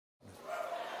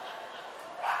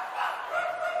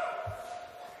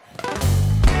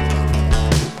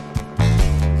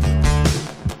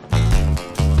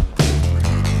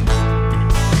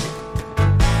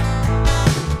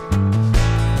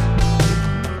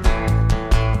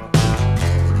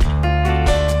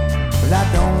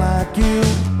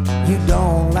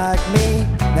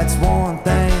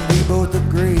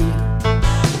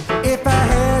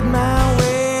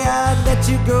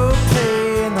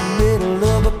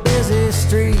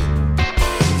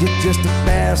just a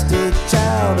bastard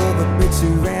child of the bitch who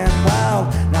ran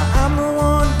wild. Now I'm the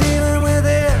one dealing with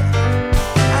it.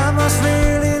 I must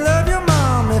really love your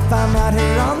mom if I'm out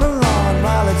here on the lawn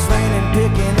while it's raining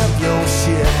picking up your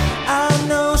shit. I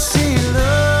know she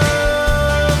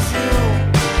loves you,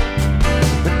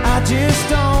 but I just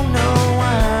don't know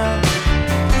why.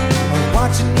 I'm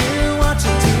watching you,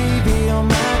 watching TV on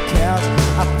my couch.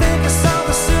 I think I saw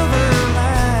the silver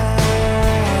line.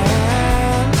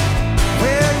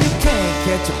 Well, you can't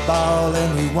catch a ball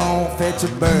and you won't fetch a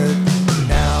bird.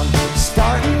 Now I'm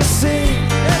starting to see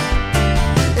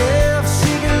if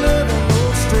she can love an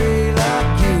old stray like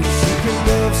you, she can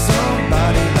love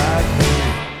somebody like me.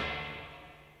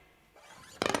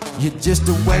 You're just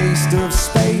a waste of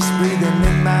space breathing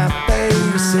in my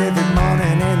face every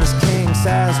morning in this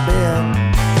king-size bed.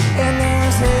 And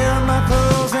there's hair in my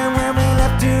clothes, and when we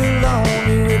left too long,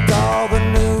 you ripped all the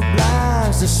new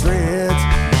blinds to shreds.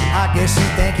 I guess you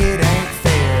think